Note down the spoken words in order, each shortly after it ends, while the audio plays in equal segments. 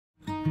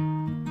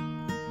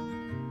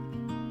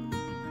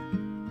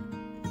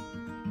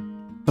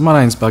So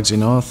my name's Bugsy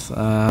North.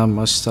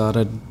 I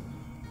started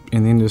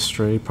in the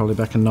industry probably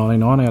back in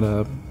 '99 at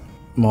a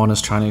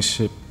miners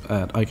traineeship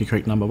at Oakey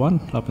Creek No.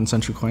 1 up in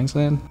central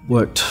Queensland.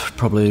 Worked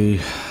probably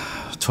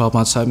 12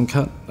 months open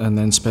cut and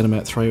then spent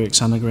about 3 weeks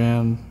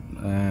underground,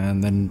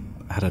 and then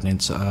had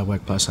an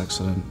workplace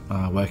accident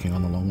working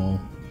on the longwall.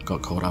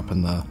 Got caught up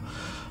in the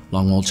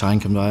longwall chain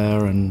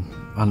conveyor and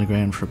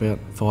underground for about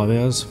 5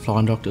 hours.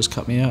 Flying doctors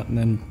cut me out and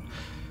then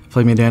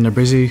flew me down to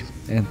Brizzy,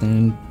 and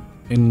then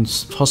in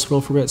hospital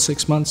for about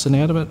 6 months and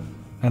out of it,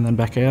 and then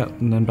back out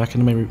and then back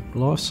into my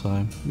life,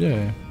 so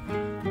yeah.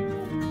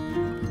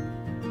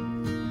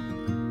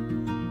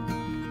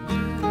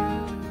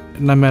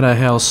 No matter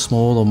how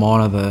small or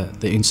minor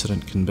the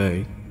incident can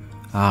be,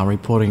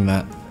 reporting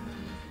that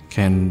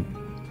can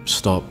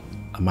stop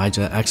a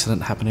major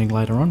accident happening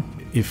later on.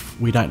 If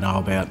we don't know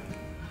about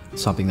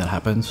something that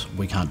happens,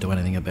 we can't do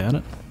anything about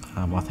it.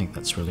 I think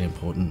that's really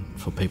important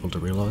for people to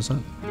realise that.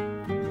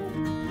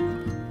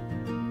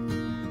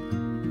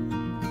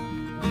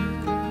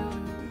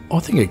 I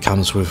think it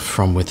comes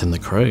from within the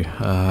crew.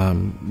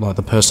 Like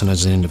the person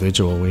as an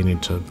individual, we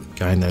need to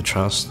gain their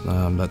trust.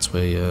 That's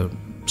where your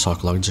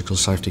psychological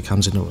safety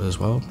comes into it as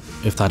well.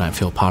 If they don't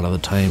feel part of the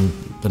team,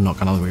 they're not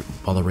going to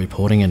bother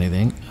reporting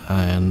anything,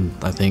 and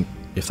they think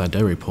if they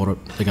do report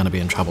it, they're going to be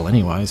in trouble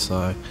anyway.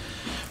 So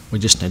we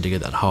just need to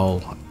get that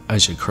whole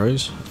as your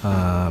crews,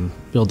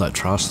 build that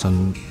trust,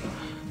 and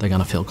they're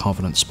going to feel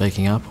confident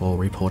speaking up or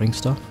reporting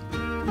stuff.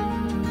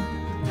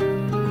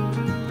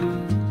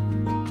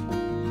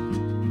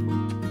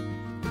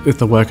 If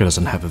the worker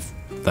doesn't have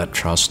that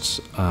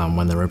trust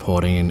when they're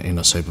reporting in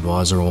a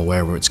supervisor or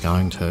wherever it's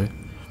going to,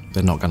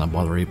 they're not going to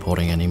bother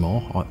reporting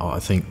anymore. I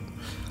think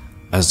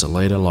as the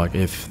leader, like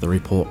if the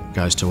report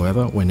goes to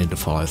whoever, we need to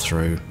follow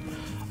through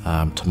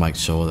to make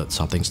sure that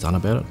something's done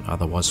about it.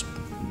 Otherwise,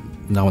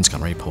 no one's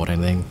going to report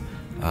anything.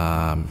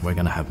 We're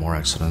going to have more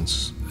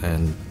accidents,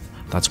 and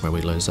that's where we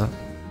lose that.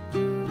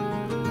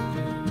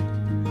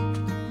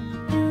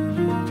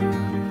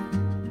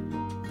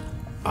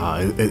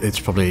 It's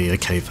probably a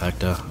key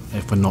factor.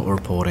 If we're not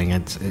reporting,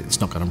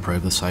 it's not going to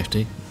improve the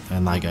safety,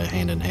 and they go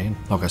hand in hand.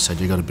 Like I said,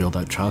 you've got to build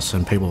that trust,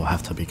 and people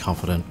have to be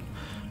confident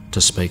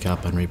to speak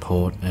up and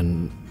report,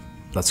 and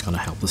that's going to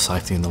help the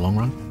safety in the long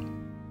run.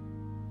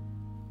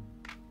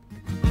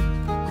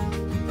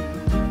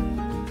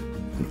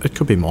 It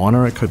could be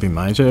minor, it could be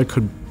major, it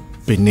could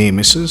be near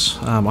misses.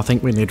 I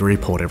think we need to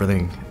report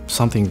everything.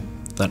 Something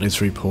that is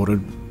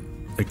reported,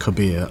 it could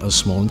be a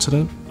small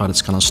incident, but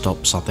it's going to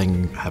stop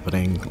something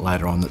happening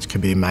later on that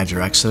could be a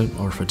major accident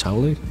or a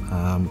fatality.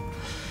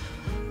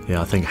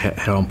 Yeah, I think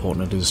how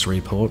important it is to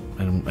report,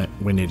 and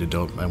we need to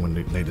do it, and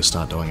we need to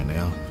start doing it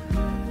now.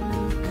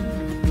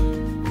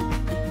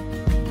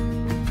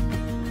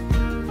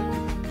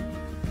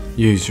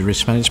 Use your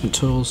risk management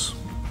tools,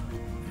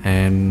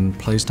 and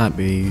please don't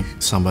be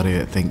somebody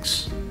that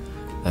thinks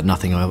that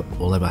nothing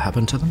will ever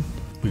happen to them.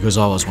 Because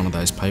I was one of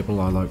those people.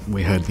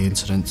 We heard the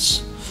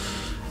incidents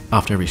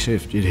after every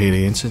shift. You'd hear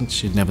the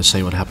incidents, you'd never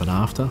see what happened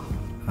after.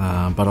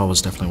 But I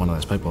was definitely one of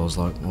those people. I was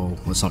like, well,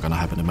 it's not going to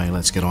happen to me.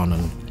 Let's get on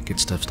and get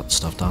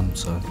stuff done.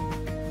 So.